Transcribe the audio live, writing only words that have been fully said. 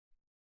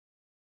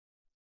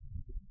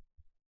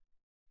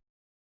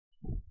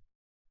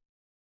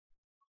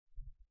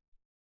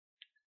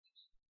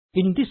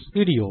In this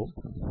video,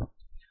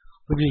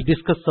 we will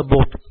discuss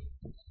about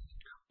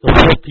the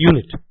fourth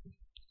unit,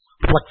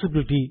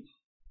 flexibility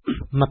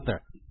method.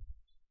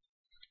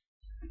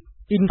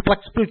 In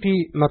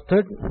flexibility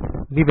method,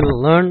 we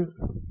will learn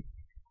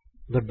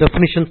the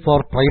definition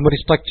for primary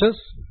structures,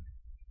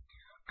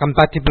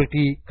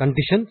 compatibility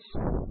conditions,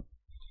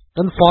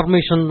 then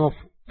formation of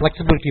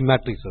flexibility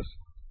matrices.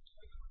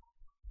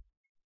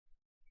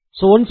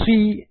 So once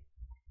we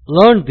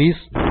learn this,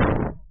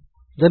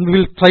 then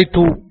we will try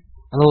to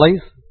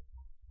analyze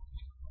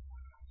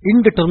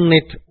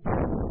indeterminate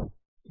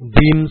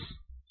beams,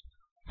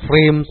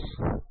 frames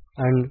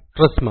and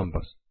truss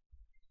members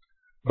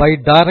by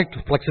direct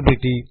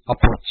flexibility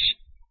approach.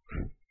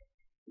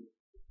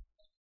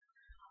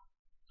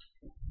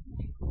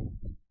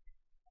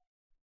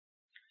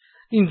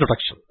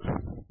 Introduction.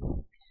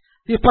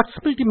 The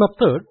flexibility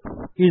method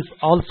is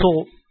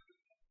also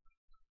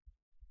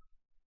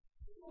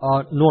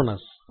known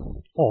as,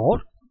 or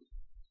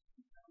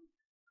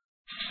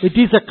it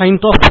is a kind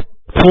of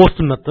force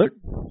method,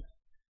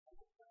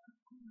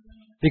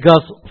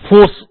 because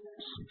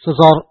forces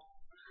are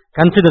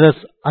considered as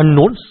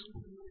unknowns.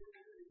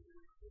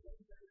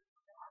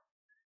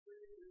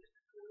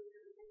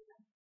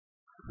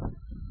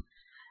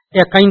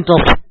 A kind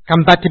of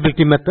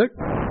compatibility method,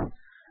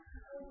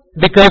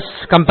 because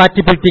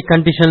compatibility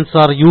conditions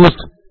are used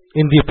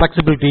in the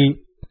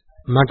flexibility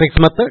matrix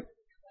method.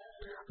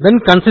 Then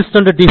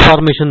consistent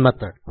deformation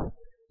method.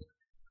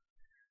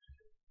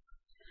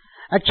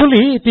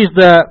 Actually, it is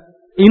the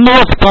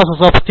inverse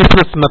process of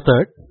stiffness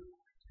method.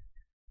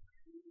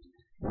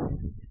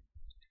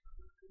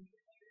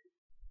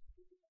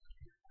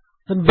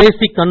 The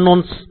basic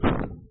unknowns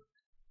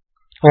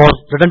or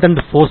redundant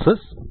forces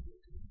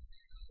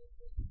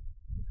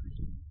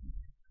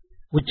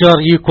which are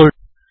equal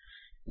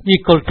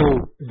to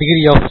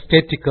degree of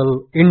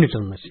statical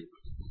indeterminacy.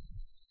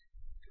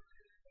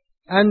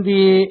 And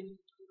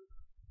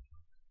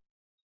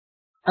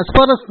as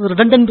far as the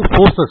redundant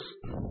forces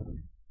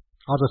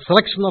or the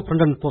selection of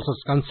redundant forces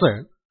is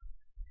concerned,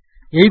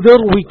 either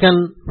we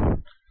can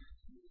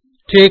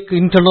take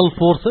internal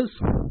forces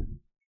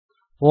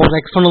or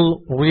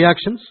external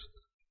reactions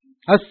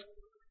as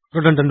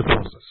redundant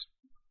forces.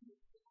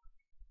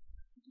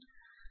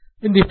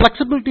 In the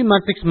flexibility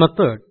matrix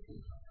method,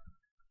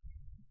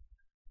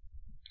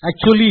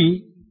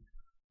 actually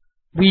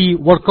we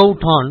work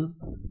out on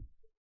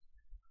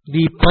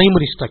the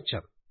primary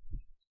structure,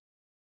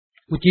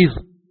 which is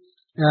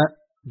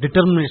a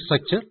determinate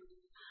structure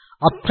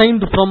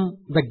obtained from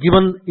the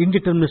given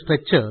indeterminate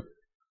structure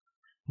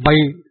by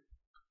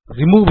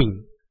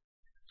removing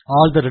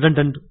all the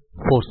redundant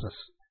forces.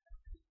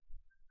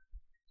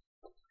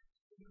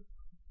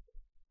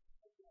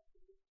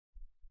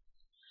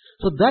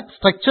 So that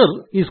structure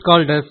is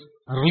called as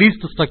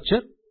released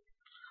structure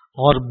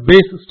or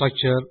base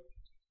structure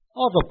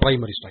or the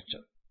primary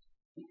structure.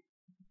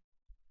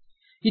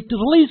 It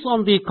relies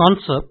on the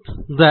concept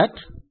that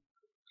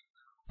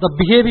the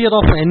behavior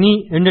of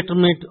any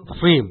indeterminate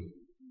frame,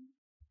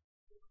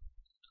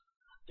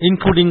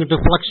 including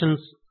deflections,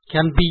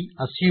 can be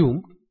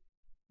assumed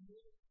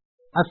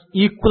as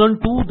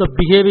equivalent to the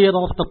behavior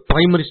of the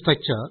primary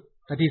structure,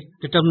 that is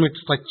determinate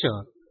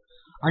structure,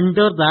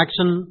 under the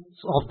actions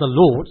of the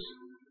loads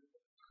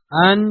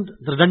and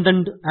the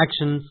redundant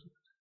actions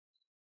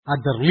at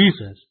the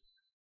releases.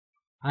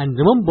 And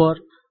remember,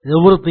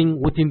 everything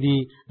within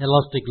the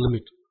elastic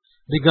limit,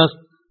 because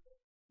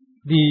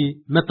the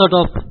method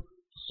of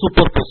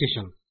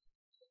superposition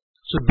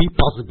should be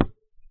possible.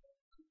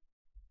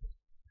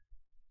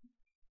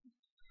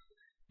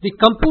 The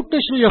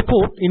computational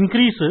effort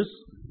increases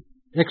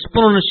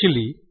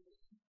exponentially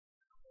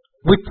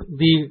with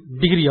the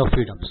degree of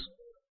freedoms.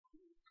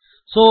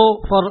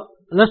 So for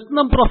less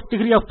number of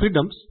degree of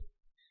freedoms,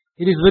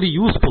 it is very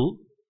useful.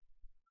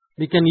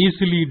 We can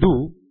easily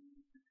do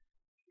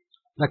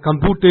the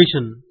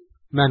computation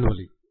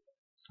manually.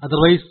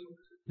 Otherwise,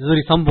 it is a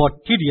very somewhat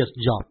tedious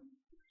job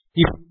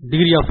if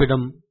degree of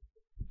freedom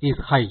is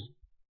high.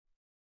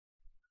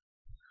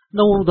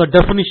 Now the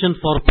definition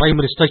for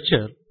primary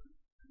structure,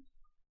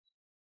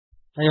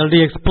 I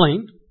already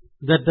explained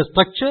that the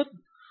structure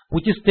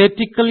which is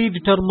statically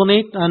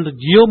determinate and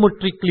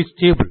geometrically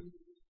stable,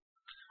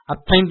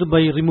 obtained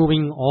by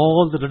removing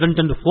all the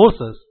redundant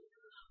forces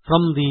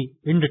from the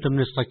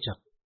indeterminate structure.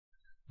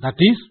 That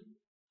is,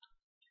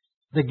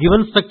 the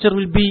given structure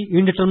will be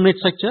indeterminate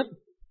structure.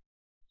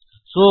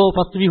 So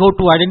first we have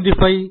to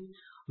identify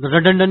the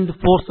redundant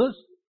forces.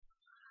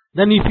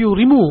 Then if you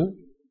remove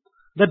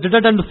the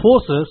redundant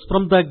forces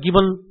from the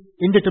given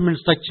indeterminate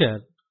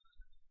structure,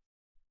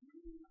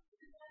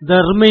 the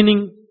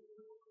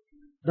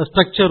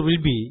structure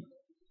will be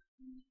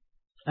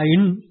a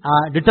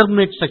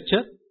determinate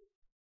structure,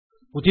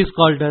 which is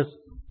called as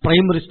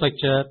primary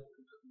structure,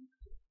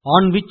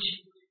 on which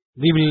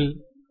we will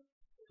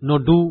now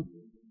do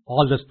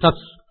all the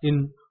steps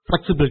in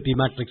flexibility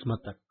matrix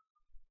method.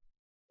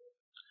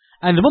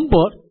 And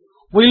remember,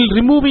 while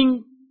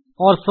removing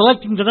or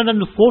selecting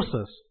redundant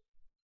forces,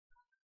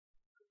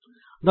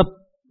 the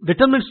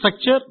determinate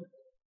structure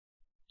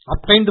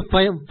obtained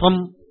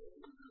from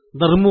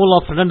the removal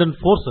of redundant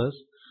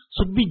forces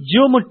should be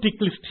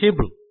geometrically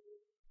stable.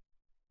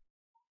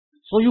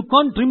 So you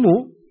can't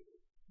remove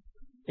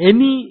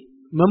any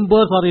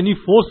members or any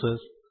forces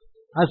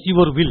as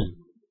your will.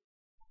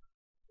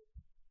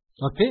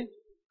 Okay?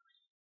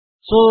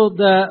 So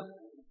the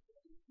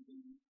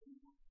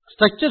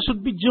structure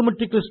should be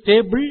geometrically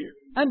stable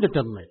and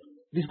determinate.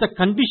 This is the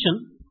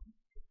condition,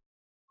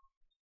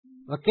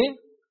 okay,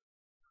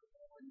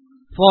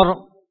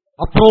 for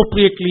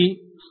appropriately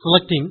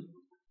selecting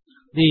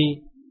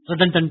the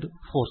redundant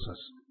forces.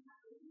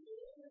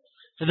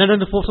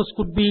 Redundant forces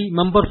could be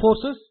member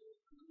forces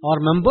or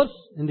members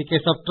in the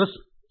case of truss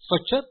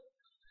structure,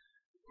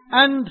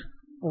 and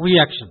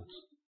reactions.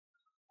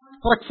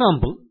 For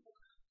example,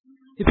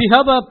 if you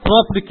have a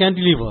propped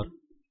cantilever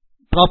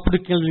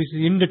is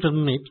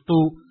indeterminate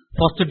to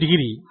first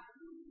degree,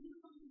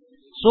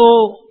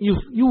 so if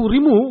you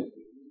remove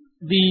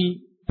the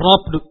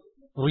propped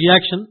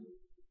reaction,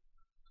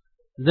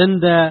 then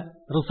the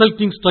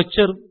resulting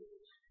structure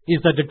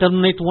is the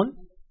determinate one,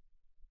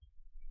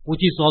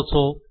 which is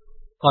also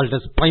called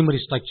as primary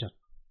structure.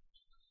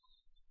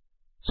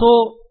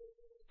 So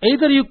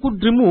either you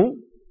could remove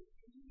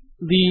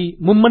the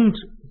moment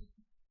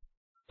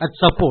at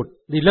support,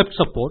 the left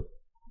support,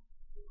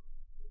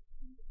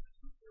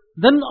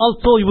 then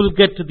also you will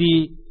get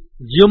the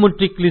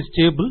geometrically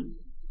stable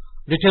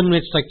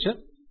determinate structure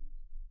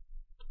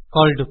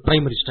called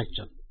primary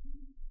structure.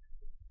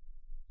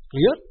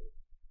 Clear?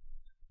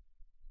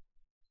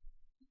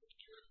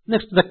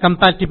 Next, the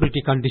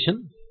compatibility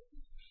condition.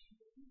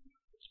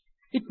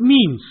 It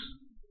means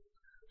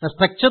the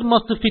structure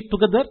must fit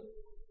together.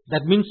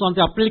 That means on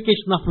the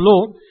application of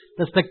load,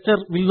 the structure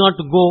will not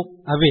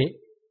go away.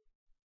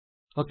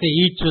 Okay,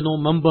 each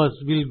members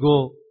will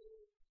go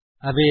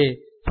away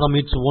from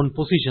its own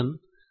position.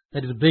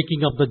 That is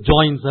breaking up the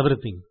joints,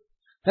 everything.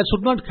 That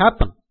should not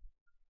happen.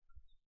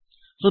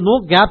 So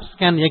no gaps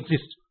can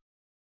exist.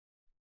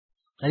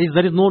 That is,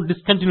 there is no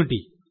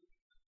discontinuity.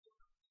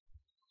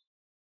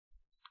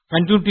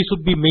 Continuity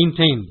should be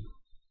maintained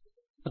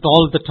at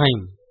all the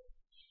time,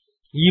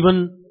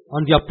 even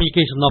on the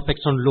application of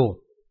external load.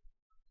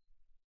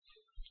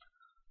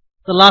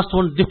 The last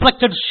one,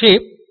 deflected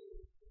shape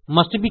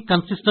must be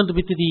consistent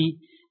with the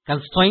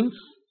constraints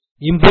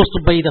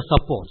imposed by the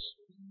supports.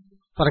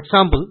 For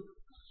example,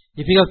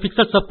 if you have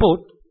fixed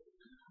support,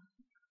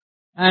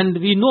 and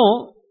we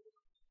know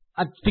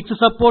at fixed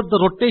support the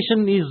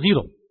rotation is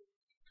 0.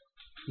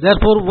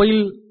 Therefore,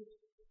 while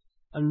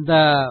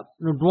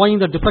drawing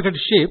the deflected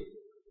shape,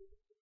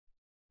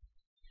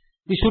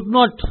 we should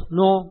not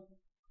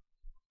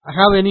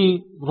have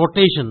any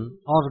rotation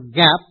or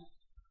gap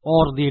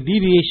or the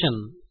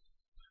deviation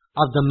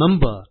of the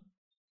member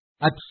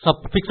at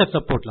fixed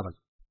support level.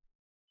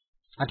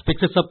 At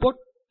fixed support,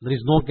 there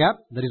is no gap,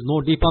 there is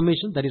no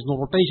deformation, there is no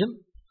rotation.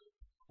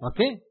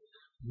 Okay?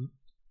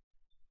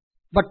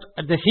 But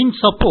at the hinge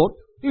support,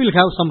 you will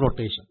have some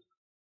rotation.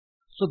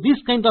 So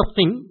this kind of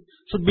thing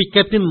should be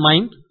kept in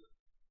mind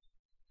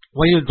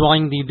while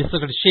drawing the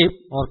deflected shape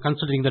or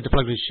considering the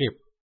deflected shape.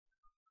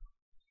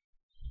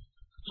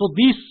 So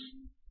these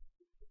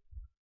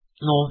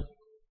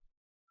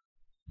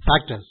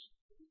factors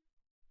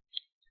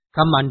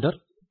come under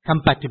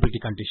compatibility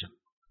condition.